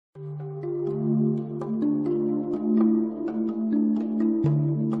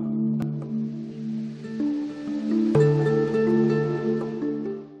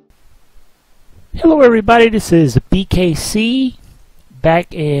Hello everybody, this is BKC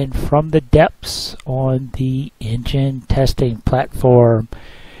back in from the depths on the engine testing platform,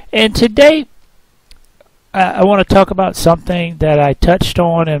 and today I want to talk about something that I touched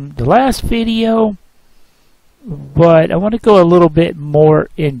on in the last video, but I want to go a little bit more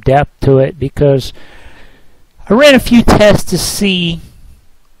in depth to it because I ran a few tests to see.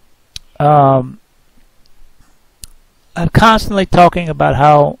 I'm constantly talking about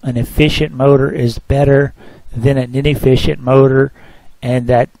how an efficient motor is better than an inefficient motor, and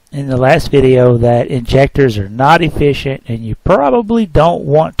that in the last video that injectors are not efficient and you probably don't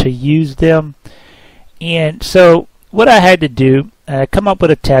want to use them. And so what I had to do, come up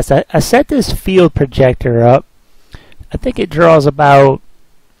with a test. I set this field projector up. I think it draws about,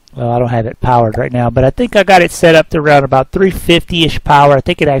 well, I don't have it powered right now, but I think I got it set up to around about 350-ish power. I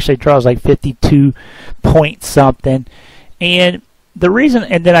think it actually draws like 52 point something. And the reason,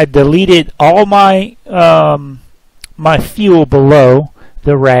 and then I deleted all my my fuel below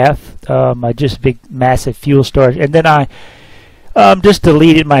the raft, my just big massive fuel storage, and then I just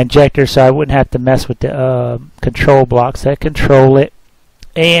deleted my injector so I wouldn't have to mess with the control blocks that control it.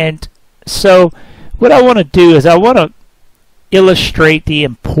 And so what I want to do is I want to illustrate the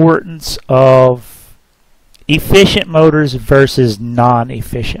importance of efficient motors versus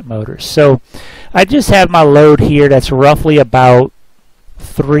non-efficient motors. So I just have my load here that's roughly about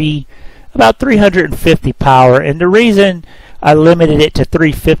 350 power, and the reason I limited it to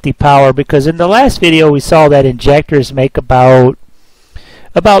 350 power because in the last video we saw that injectors make about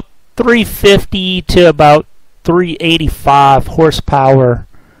 350 to about 385 horsepower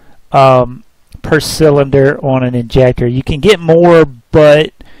per cylinder on an injector. You can get more,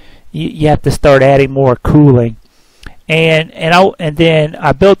 but you have to start adding more cooling. And then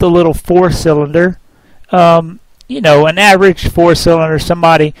I built a little 4-cylinder. You know, an average 4-cylinder.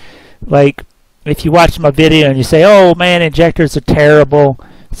 Somebody, like, if you watch my video and you say, "Oh man, injectors are terrible,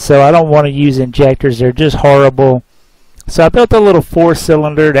 so I don't want to use injectors. They're just horrible." So I built a little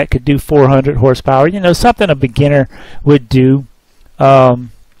 4-cylinder that could do 400 horsepower. You know, something a beginner would do.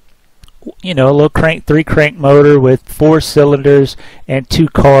 You know, a little 3-crank motor with 4 cylinders and 2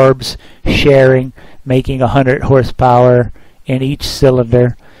 carbs sharing, making 100 horsepower in each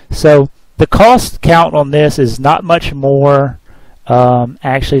cylinder. So the cost count on this is not much more.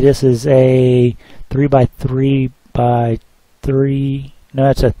 Actually, this is a 3x3x3. No,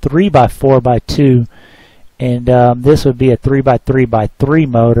 it's a 3x4x2, and this would be a 3x3x3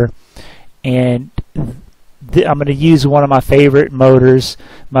 motor. And I'm going to use one of my favorite motors,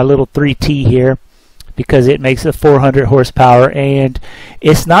 my little 3T here, because it makes a 400 horsepower, and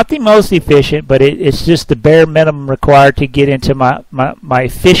it's not the most efficient, but it's just the bare minimum required to get into my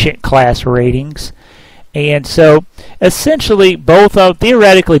efficient class ratings. And so essentially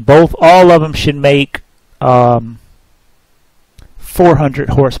theoretically all of them should make 400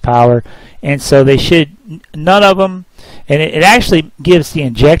 horsepower, and so they should, none of them, and it actually gives the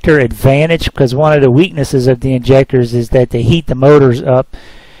injector advantage because one of the weaknesses of the injectors is that they heat the motors up.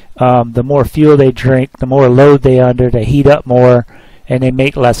 The more fuel they drink, the more load they under, they heat up more and they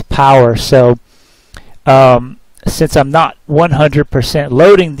make less power. So since I'm not 100%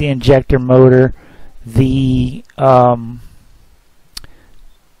 loading the injector motor, it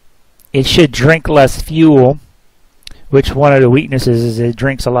should drink less fuel, which one of the weaknesses is it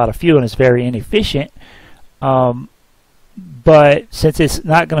drinks a lot of fuel and it's very inefficient. But since it's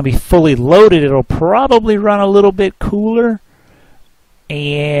not going to be fully loaded, it'll probably run a little bit cooler,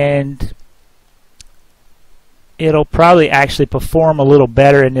 and it'll probably actually perform a little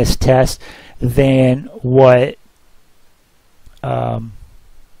better in this test than what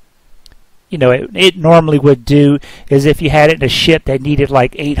you know it normally would do. Is if you had it in a ship that needed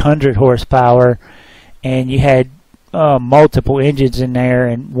like 800 horsepower and you had multiple engines in there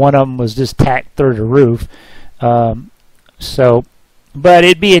and one of them was just tacked through the roof. But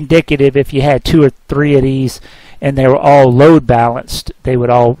it'd be indicative if you had 2 or 3 of these and they were all load balanced, they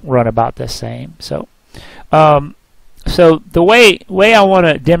would all run about the same. So the way I want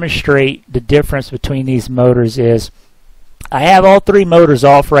to demonstrate the difference between these motors is I have all 3 motors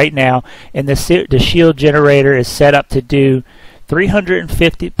off right now, and the shield generator is set up to do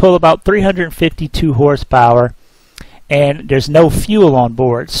pull about 352 horsepower, and there's no fuel on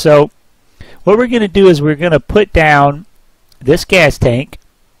board. So what we're going to do is we're going to put down this gas tank.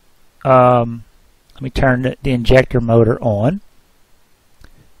 Let me turn the injector motor on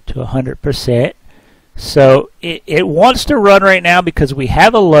to 100%. So it wants to run right now because we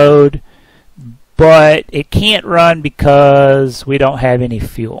have a load, but it can't run because we don't have any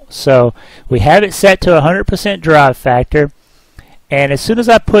fuel. So we have it set to 100% drive factor, And as soon as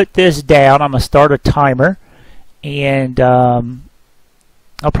I put this down, I'm going to start a timer, and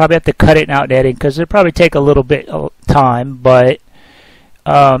I'll probably have to cut it out in editing because it'll probably take a little bit of time, but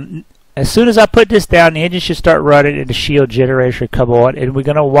as soon as I put this down, the engine should start running and the shield generator should come on, and we're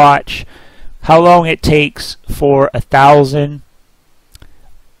going to watch how long it takes for 1,000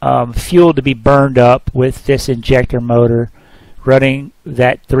 fuel to be burned up with this injector motor running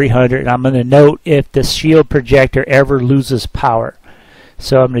that 300. And I'm going to note if the shield projector ever loses power.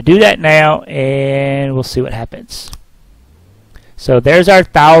 So I'm going to do that now, and we'll see what happens. So there's our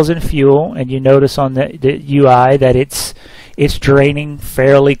 1,000 fuel, and you notice on the UI that it's draining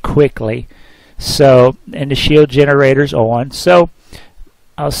fairly quickly. So, and the shield generator's on. So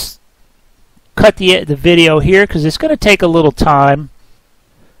I'll cut the video here because it's going to take a little time.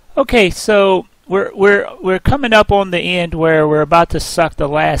 Okay, so we're coming up on the end where we're about to suck the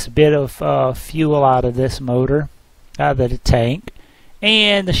last bit of fuel out of this motor, out of the tank,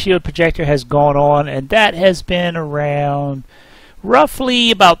 and the shield projector has gone on, and that has been around roughly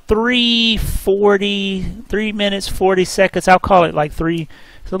about 3 minutes 40 seconds. I'll call it like it's a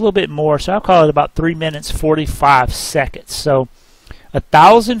little bit more, so I'll call it about 3 minutes 45 seconds. So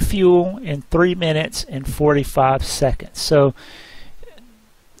 1,000 fuel in 3 minutes and 45 seconds. So,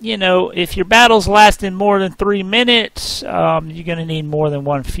 you know, if your battle's lasting more than 3 minutes, you're going to need more than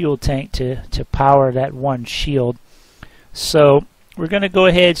one fuel tank to power that one shield. So we're going to go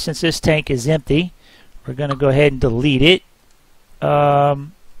ahead, since this tank is empty, we're going to go ahead and delete it.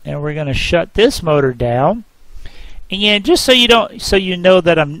 And we're going to shut this motor down. And just so you know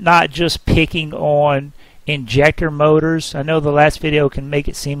that I'm not just picking on injector motors. I know the last video can make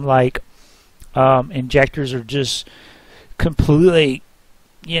it seem like injectors are just completely,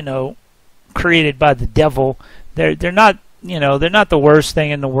 you know, created by the devil. They're not, you know, they're not the worst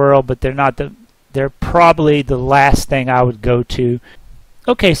thing in the world, but they're probably the last thing I would go to.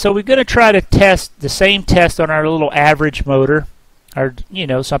 Okay, so we're going to try to test the same test on our little average motor, or, you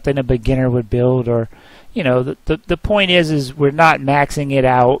know, something a beginner would build, or, you know, the point is we're not maxing it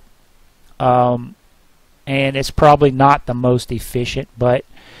out, and it's probably not the most efficient, but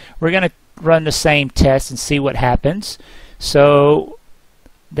we're going to run the same test and see what happens. So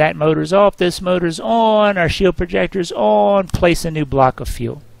that motor's off, this motor's on, our shield projector's on, place a new block of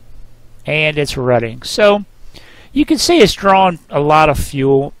fuel, and it's running. So you can see it's drawn a lot of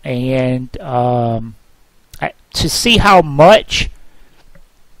fuel, and to see how much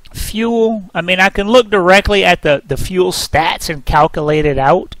fuel, I mean, I can look directly at the fuel stats and calculate it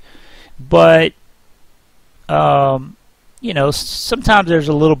out, but you know, sometimes there's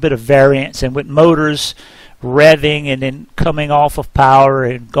a little bit of variance, and with motors revving and then coming off of power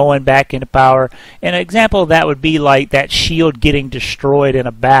and going back into power, an example of that would be like that shield getting destroyed in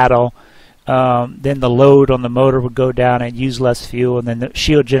a battle. Then the load on the motor would go down and use less fuel, and then the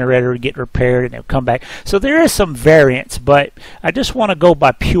shield generator would get repaired and it would come back. So there is some variance, but I just want to go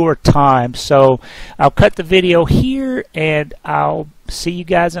by pure time. So I'll cut the video here, and I'll see you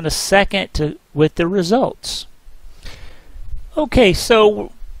guys in a second with the results. Okay,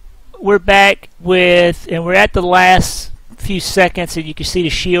 so we're back and we're at the last few seconds, and you can see the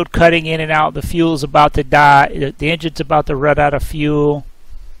shield cutting in and out. The fuel's about to die. The engine's about to run out of fuel.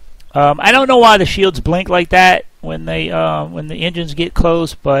 I don't know why the shields blink like that when the engines get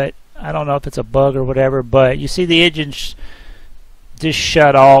close, but I don't know if it's a bug or whatever. But you see the engines just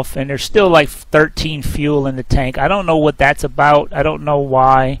shut off, and there's still like 13 fuel in the tank. I don't know what that's about. I don't know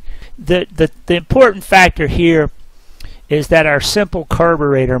why. The important factor here is that our simple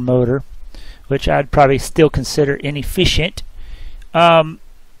carburetor motor, which I'd probably still consider inefficient,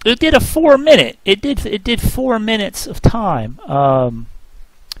 it did a 4 minute. It did 4 minutes of time.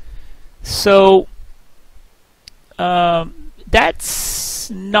 So that's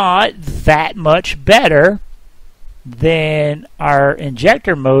not that much better than our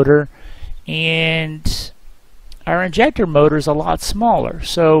injector motor, and our injector motor is a lot smaller.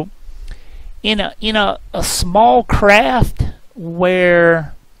 So in a small craft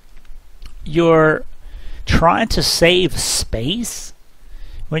where you're trying to save space,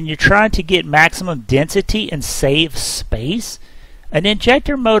 when you're trying to get maximum density and save space, an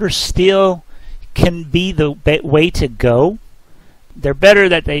injector motor still can be the way to go. They're better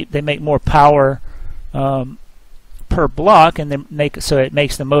that they make more power per block, and so it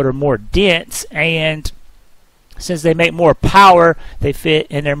makes the motor more dense, and since they make more power, they fit,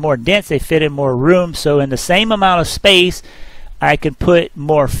 and they're more dense, they fit in more room. So in the same amount of space, I can put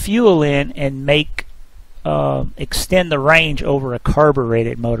more fuel in and make extend the range over a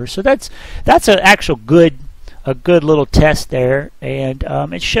carbureted motor. So that's an actual good little test there, and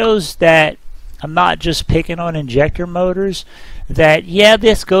it shows that I'm not just picking on injector motors, that yeah,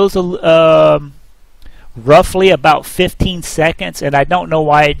 this goes roughly about 15 seconds, and I don't know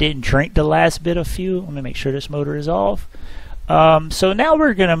why it didn't drink the last bit of fuel. Let me make sure this motor is off. So now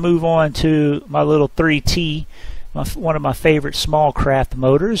we're going to move on to my little 3T, one of my favorite small craft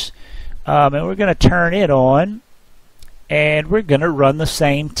motors, and we're going to turn it on, and we're going to run the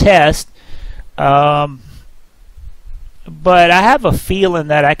same test. But I have a feeling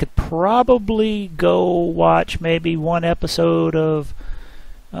that I could probably go watch maybe one episode of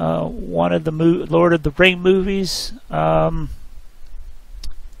one of the Lord of the Ring movies,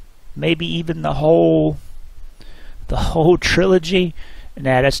 maybe even the whole trilogy.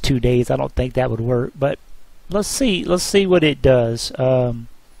 Nah, that's 2 days. I don't think that would work. But let's see what it does.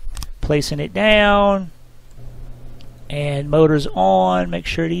 Placing it down, and motors on. Make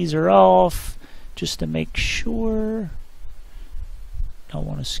sure these are off, just to make sure. Don't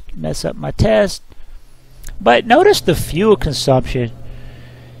want to mess up my test. But notice the fuel consumption.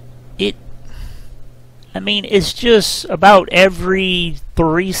 I mean, it's just about every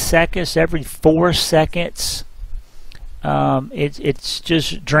 3 seconds, every 4 seconds. It's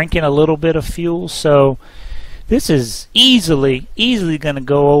just drinking a little bit of fuel. So this is easily going to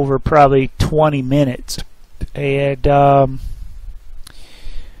go over probably 20 minutes, and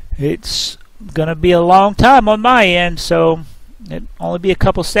it's going to be a long time on my end. So it'll only be a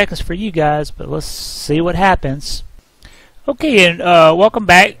couple seconds for you guys, but let's see what happens. Okay, and welcome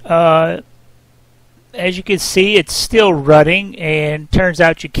back. As you can see, it's still running, and turns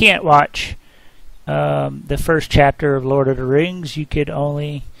out you can't watch the first chapter of Lord of the Rings. You could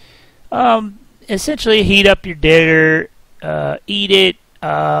only essentially heat up your dinner, eat it,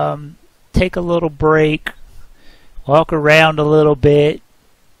 take a little break, walk around a little bit,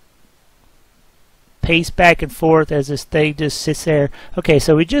 pace back and forth as this thing just sits there. Okay,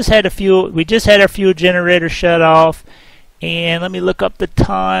 so we just had our fuel generator shut off, and let me look up the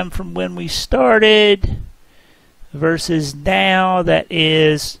time from when we started versus now. That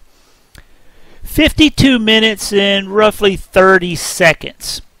is 52 minutes and roughly 30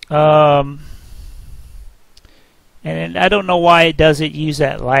 seconds. And I don't know why it doesn't use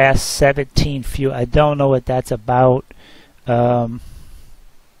that last 17 fuel. I don't know what that's about. Real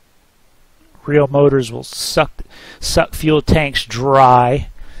motors will suck fuel tanks dry,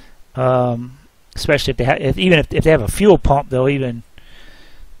 especially if they have a fuel pump. They'll even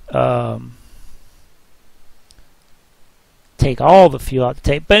take all the fuel out the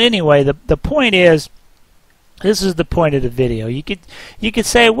tank. But anyway, the point is, this is the point of the video. You could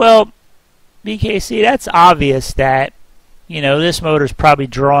say, well, BKC, that's obvious that this motor's probably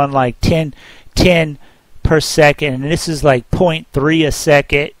drawing like 10 per second, and this is like 0.3 a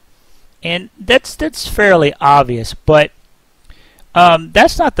second. And that's fairly obvious, but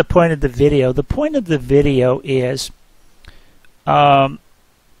that's not the point of the video. The point of the video is,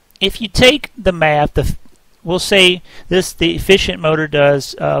 if you take the math, we'll say the efficient motor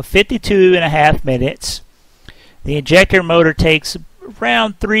does 52.5 minutes. The injector motor takes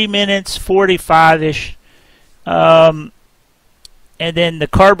around 3 minutes 45-ish, and then the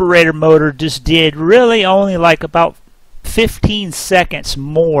carburetor motor just did really only like about 15 seconds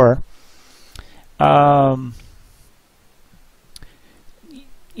more.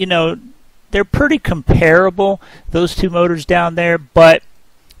 They're pretty comparable, those two motors down there, but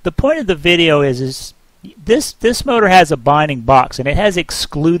the point of the video is this motor has a binding box, and it has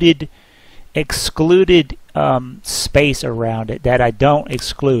excluded space around it that I don't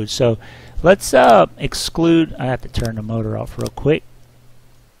exclude. So let's exclude. I have to turn the motor off real quick.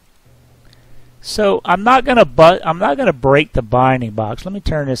 So I'm not gonna break the binding box. Let me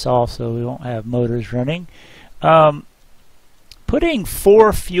turn this off so we won't have motors running. Putting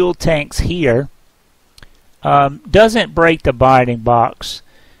 4 fuel tanks here doesn't break the binding box.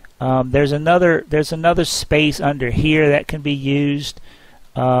 There's another space under here that can be used.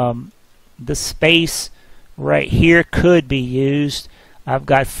 The space right here could be used. I've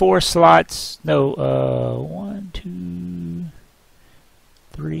got 4 slots. No, 1, 2,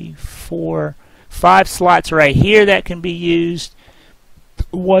 3, 4. 5 slots right here that can be used.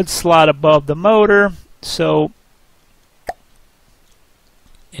 1 slot above the motor. So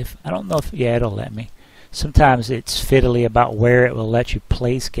I don't know if it'll let me. Sometimes it's fiddly about where it will let you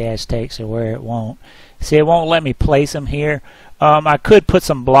place gas tanks and where it won't. See, it won't let me place them here. I could put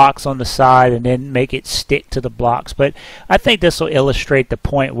some blocks on the side and then make it stick to the blocks, but I think this will illustrate the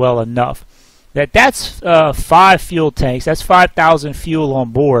point well enough. That's 5 fuel tanks. That's 5,000 fuel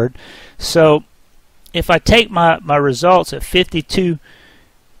on board. So if I take my results at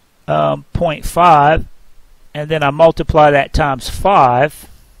 52.5 and then I multiply that times 5,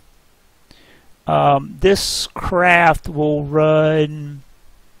 this craft will run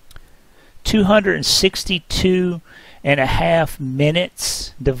 262.5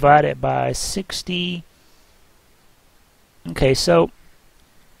 minutes divided by 60. Okay, so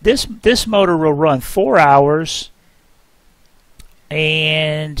this motor will run 4 hours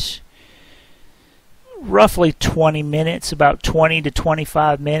and roughly 20 minutes, about 20 to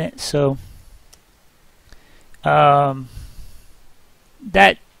 25 minutes. So that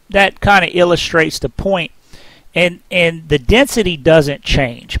kind of illustrates the point. And the density doesn't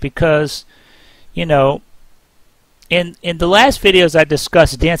change because, you know, in the last videos I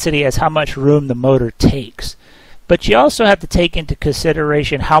discussed density as how much room the motor takes. But you also have to take into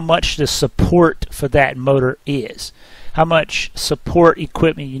consideration how much the support for that motor is. How much support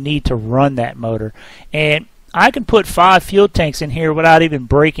equipment you need to run that motor. And I can put 5 fuel tanks in here without even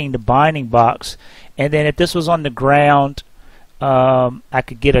breaking the binding box. And then if this was on the ground, I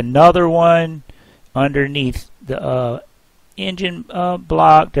could get another one underneath the engine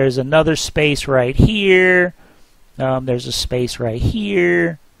block. There's another space right here. There's a space right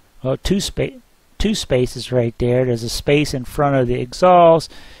here. Well, two spaces right there. There's a space in front of the exhaust.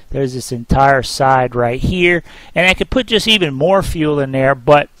 There's this entire side right here. And I could put just even more fuel in there,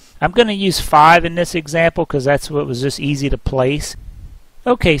 but I'm going to use 5 in this example because that's what was just easy to place.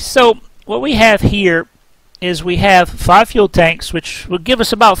 Okay, so what we have here is we have 5 fuel tanks, which will give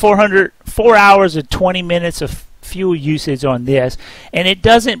us about 4 hours and 20 minutes of fuel usage on this, and it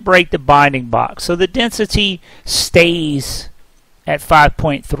doesn't break the binding box. So the density stays at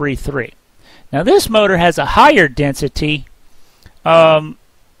 5.33. Now this motor has a higher density. I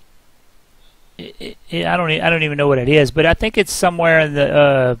don't even know what it is, but I think it's somewhere in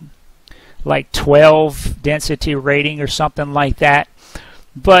the like 12 density rating or something like that.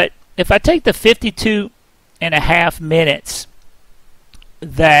 But if I take the 52.5 minutes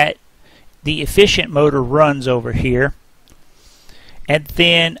that the efficient motor runs over here, and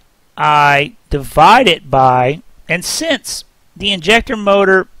then I divide it by, and since the injector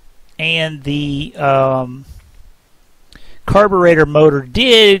motor and the carburetor motor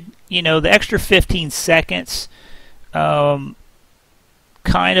did, you know, the extra 15 seconds kind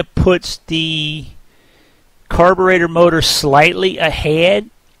of puts the carburetor motor slightly ahead.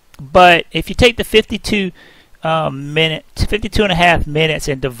 But if you take the 52.5 minutes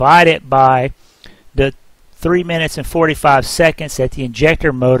and divide it by the 3 minutes and 45 seconds that the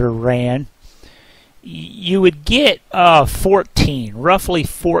injector motor ran, you would get 14, roughly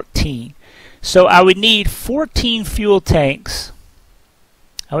 14. So I would need 14 fuel tanks.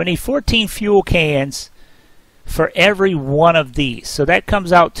 I would need 14 fuel cans for every one of these. So that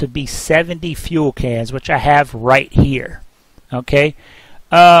comes out to be 70 fuel cans, which I have right here. Okay?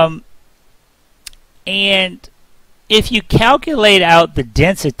 And if you calculate out the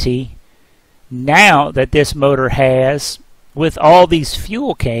density now that this motor has with all these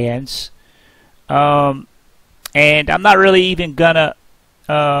fuel cans, and I'm not really even gonna,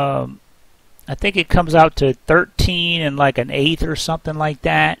 I think it comes out to 13 and like an eighth or something like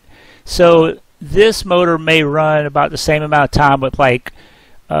that. So this motor may run about the same amount of time with like,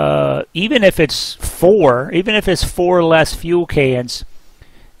 even if it's 4 less fuel cans,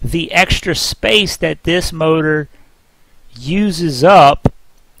 the extra space that this motor uses up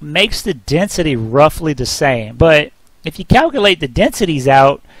makes the density roughly the same. But if you calculate the densities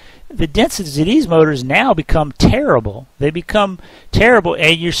out, the densities of these motors now become terrible. They become terrible,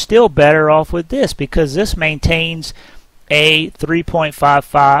 and you're still better off with this because this maintains a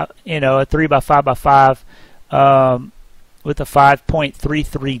 3.55, you know, a 3 by 5 by 5 with a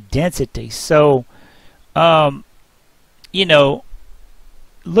 5.33 density. So, you know,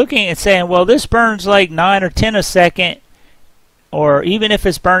 looking and saying, well, this burns like 9 or 10 a second, or even if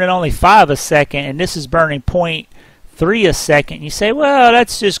it's burning only 5 a second, and this is burning 0.3 a second, you say, well,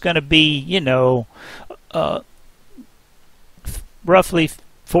 that's just going to be, you know, roughly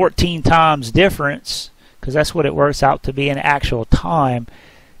 14 times difference, because that's what it works out to be in actual time.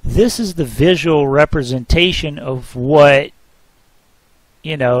 This is the visual representation of what,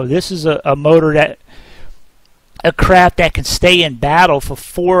 you know, this is a motor that, a craft that can stay in battle for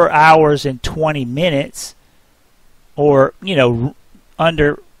 4 hours and 20 minutes, or, you know,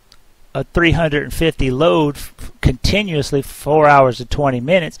 under a 350 load continuously for 4 hours and 20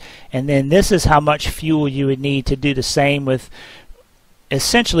 minutes. And then this is how much fuel you would need to do the same with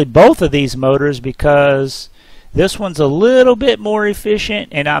essentially both of these motors, because this one's a little bit more efficient,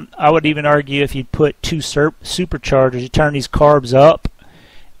 and I would even argue if you put 2 superchargers, you turn these carbs up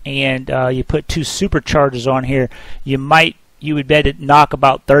and you put 2 superchargers on here, you would bet it knock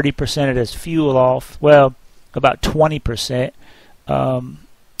about 30% of this fuel off. Well, about 20%.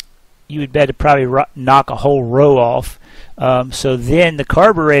 you would better probably knock a whole row off. So then the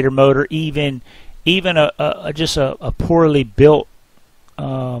carburetor motor, even just a poorly built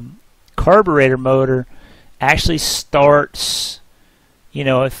carburetor motor, actually starts, you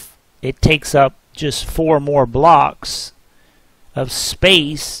know, if it takes up just 4 more blocks of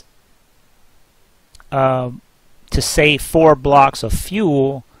space to save 4 blocks of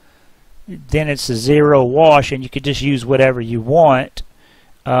fuel, then it's a zero wash and you could just use whatever you want.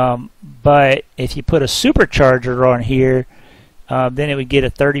 But if you put a supercharger on here, then it would get a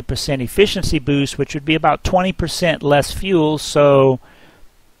 30% efficiency boost, which would be about 20% less fuel. So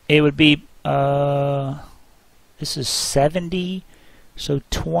it would be, this is 70, so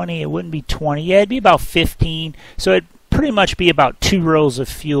 20, it wouldn't be 20, yeah, it'd be about 15. So it'd pretty much be about 2 rows of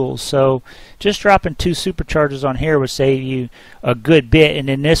fuel. So just dropping 2 superchargers on here would save you a good bit, and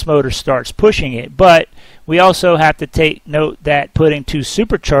then this motor starts pushing it. But we also have to take note that putting 2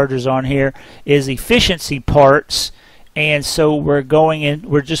 superchargers on here is efficiency parts, and so we're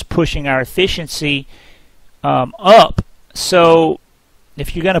just pushing our efficiency up. So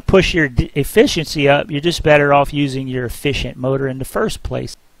if you're going to push your efficiency up, you're just better off using your efficient motor in the first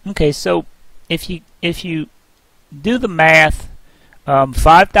place. Okay, so if you do the math,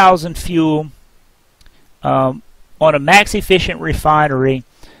 5,000 fuel on a max efficient refinery,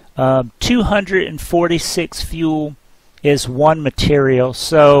 246 fuel is 1 material.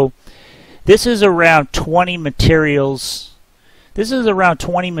 So this is around 20 materials. This is around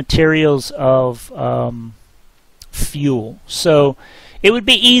 20 materials of fuel. So it would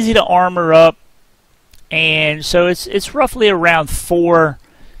be easy to armor up, and so it's roughly around 4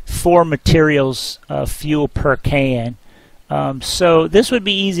 materials fuel per can. So this would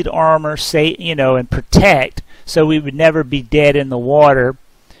be easy to armor, say, you know, and protect, so we would never be dead in the water.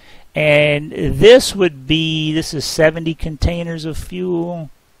 And this is 70 containers of fuel.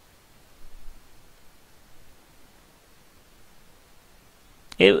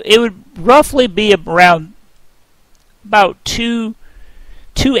 It would roughly be around about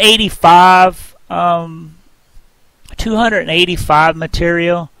 285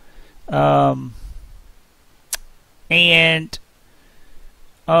 material, and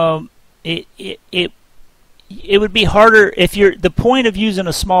it would be harder if the point of using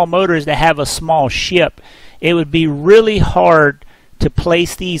a small motor is to have a small ship. It would be really hard to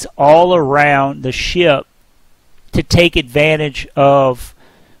place these all around the ship to take advantage of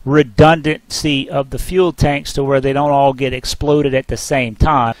redundancy of the fuel tanks to where they don't all get exploded at the same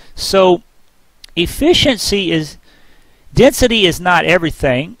time. So density is not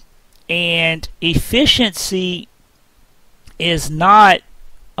everything, and efficiency is not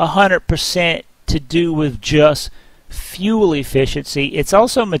 100% to do with just fuel efficiency. It's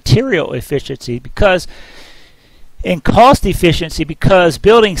also material efficiency, because in cost efficiency, because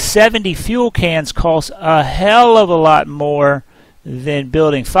building 70 fuel cans costs a hell of a lot more than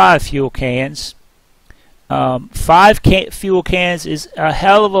building 5 fuel cans. 5 fuel cans is a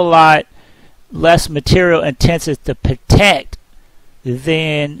hell of a lot less material intensive to protect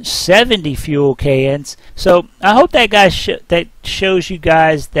than 70 fuel cans. So I hope that that shows you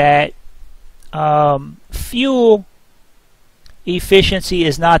guys that fuel efficiency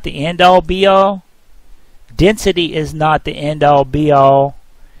is not the end all be all. Density is not the end all be all,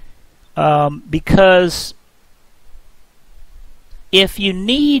 because if you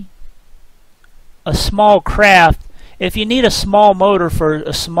need a small craft, if you need a small motor for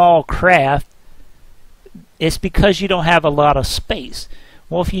a small craft, it's because you don't have a lot of space.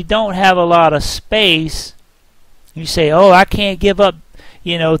 Well, if you don't have a lot of space, you say, oh, I can't give up,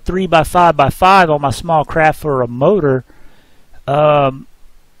 you know, 3x5x5 on my small craft for a motor.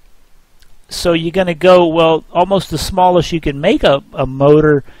 So you're going to go, well, almost the smallest you can make a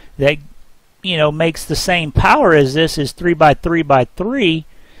motor that, you know, makes the same power as this is 3x3x3.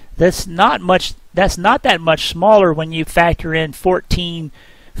 That's not that much smaller when you factor in 14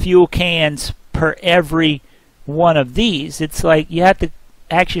 fuel cans per every one of these. It's like you have to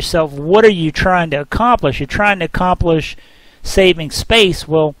ask yourself, what are you trying to accomplish? You're trying to accomplish saving space.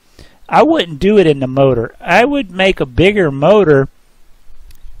 Well, I wouldn't do it in the motor. I would make a bigger motor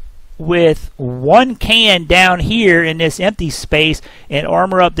with 1 can down here in this empty space and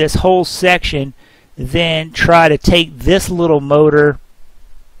armor up this whole section, then try to take this little motor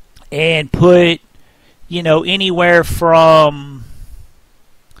and put, you know, anywhere from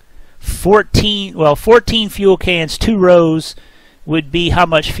 14 fuel cans, 2 rows would be how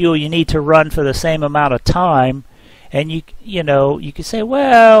much fuel you need to run for the same amount of time. And you could say,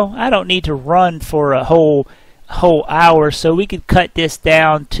 well, I don't need to run for a whole hour, so we could cut this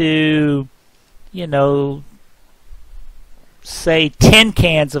down to, you know, say 10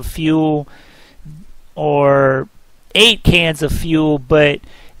 cans of fuel or 8 cans of fuel, but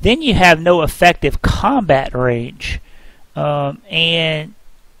then you have no effective combat range. And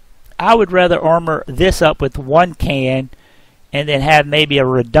I would rather armor this up with 1 can and then have maybe a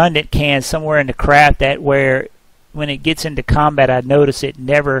redundant can somewhere in the craft that where when it gets into combat I notice it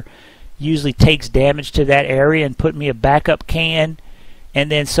never usually takes damage to that area, and put me a backup can. And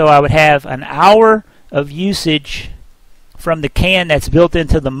then so I would have an hour of usage from the can that's built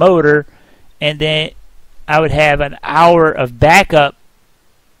into the motor, and then I would have an hour of backup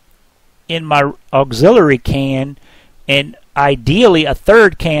in my auxiliary can, and ideally a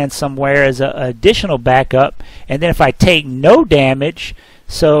 3rd can somewhere as an additional backup. And then if I take no damage,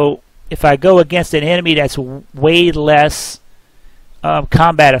 so if I go against an enemy that's way less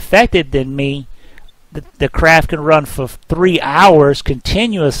combat effective than me, the craft can run for 3 hours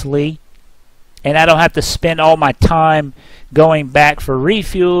continuously, and I don't have to spend all my time going back for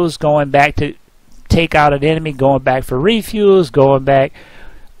refuels, going back to take out an enemy, going back for refuels, going back.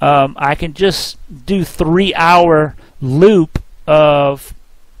 I can just do 3-hour loop of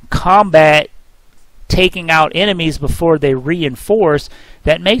combat, taking out enemies before they reinforce.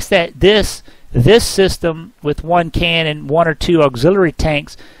 That makes this system with 1 can and 1 or 2 auxiliary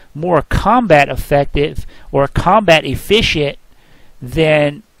tanks more combat effective or combat efficient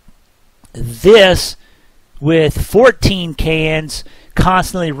than this with 14 cans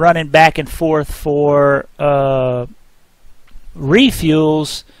constantly running back and forth for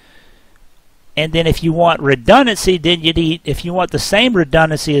refuels. And then if you want redundancy, then you need, if you want the same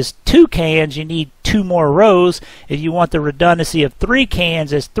redundancy as 2 cans, you need 2 more rows. If you want the redundancy of 3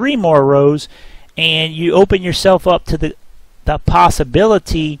 cans, there's 3 more rows. And you open yourself up to the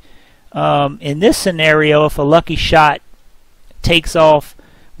possibility, in this scenario, if a lucky shot takes off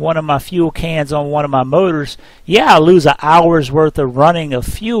one of my fuel cans on one of my motors, yeah, I lose an hour's worth of running of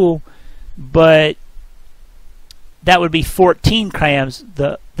fuel, but that would be 14 crams.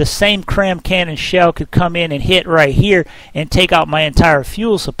 The same cram cannon shell could come in and hit right here and take out my entire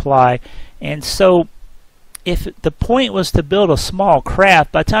fuel supply. And so if the point was to build a small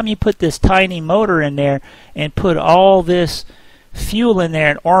craft, by the time you put this tiny motor in there and put all this fuel in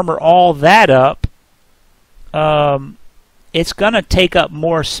there and armor all that up, it's going to take up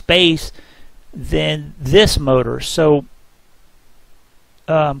more space than this motor. So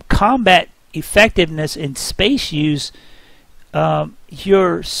combat effectiveness in space use,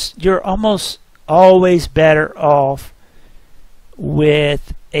 you're almost always better off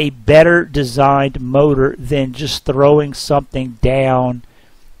with a better designed motor than just throwing something down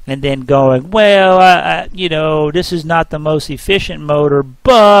and then going, well, you know, this is not the most efficient motor,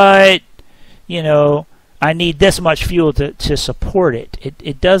 but you know, I need this much fuel to support it.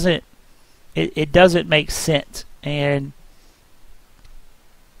 It doesn't make sense. And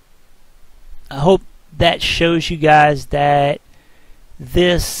I hope that shows you guys that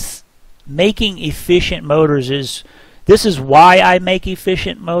this making efficient motors this is why I make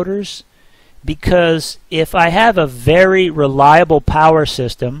efficient motors, because if I have a very reliable power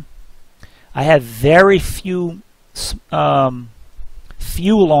system, I have very few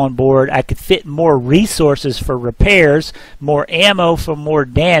fuel on board, I could fit more resources for repairs, more ammo for more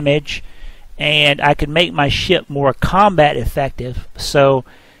damage, and I could make my ship more combat effective. So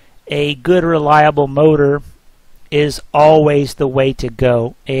a good reliable motor is always the way to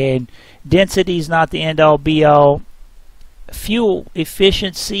go. And density is not the end all be all. Fuel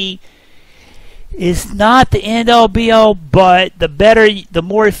efficiency is not the end all be all, but the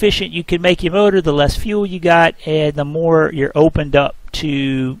more efficient you can make your motor, the less fuel you got, and the more you're opened up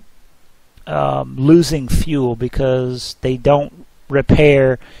to losing fuel, because they don't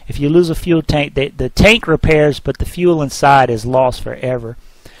repair. If you lose a fuel tank, the tank repairs, but the fuel inside is lost forever.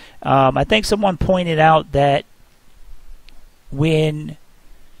 I think someone pointed out that when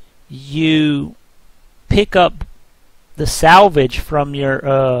you pick up the salvage from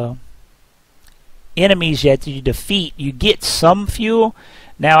your enemies that you defeat, you get some fuel.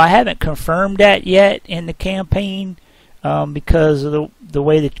 Now, I haven't confirmed that yet in the campaign because of the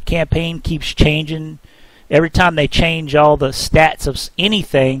way the campaign keeps changing. Every time they change all the stats of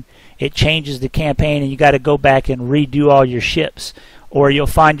anything, it changes the campaign, and you got to go back and redo all your ships. Or you'll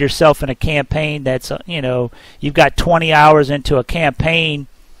find yourself in a campaign that's, you know, you've got 20 hours into a campaign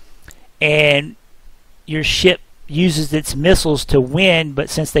and your ship uses its missiles to win, but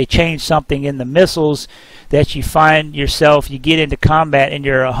since they changed something in the missiles, that you find yourself, you get into combat and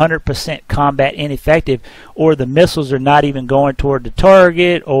you're 100% combat ineffective, or the missiles are not even going toward the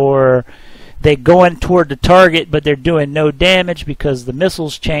target, or they're going toward the target, but they're doing no damage because the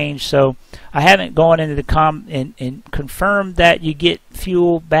missiles change. So I haven't gone into the and confirmed that you get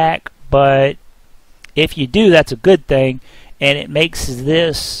fuel back, but if you do, that's a good thing, and it makes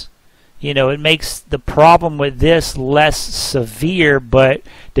this, you know, it makes the problem with this less severe. But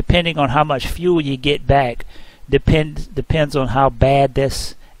depending on how much fuel you get back, depends on how bad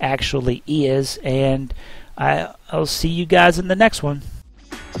this actually is. And I'll see you guys in the next one.